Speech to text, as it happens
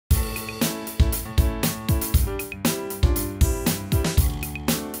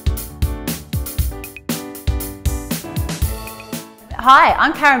Hi,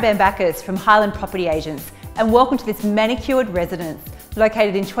 I'm Caringbah from Highland Property Agents, and welcome to this manicured residence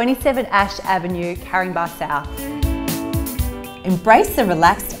located in 27 Ash Avenue, Caringbah South. Embrace the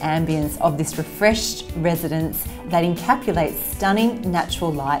relaxed ambience of this refreshed residence that encapsulates stunning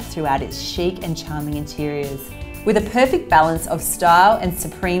natural light throughout its chic and charming interiors. With a perfect balance of style and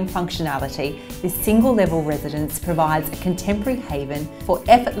supreme functionality, this single-level residence provides a contemporary haven for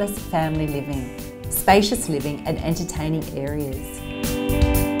effortless family living, spacious living and entertaining areas.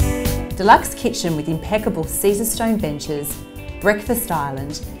 Deluxe kitchen with impeccable Caesar stone benches, breakfast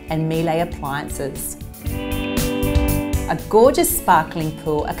island and Miele appliances. A gorgeous sparkling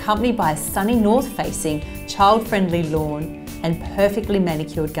pool accompanied by a sunny north-facing, child-friendly lawn and perfectly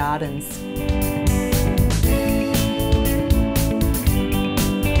manicured gardens.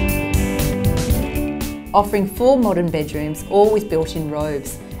 Offering 4 modern bedrooms, all with built-in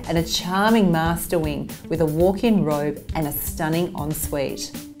robes, and a charming master wing with a walk-in robe and a stunning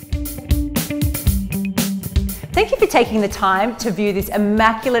ensuite. Thank you for taking the time to view this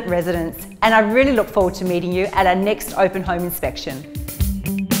immaculate residence, and I really look forward to meeting you at our next open home inspection.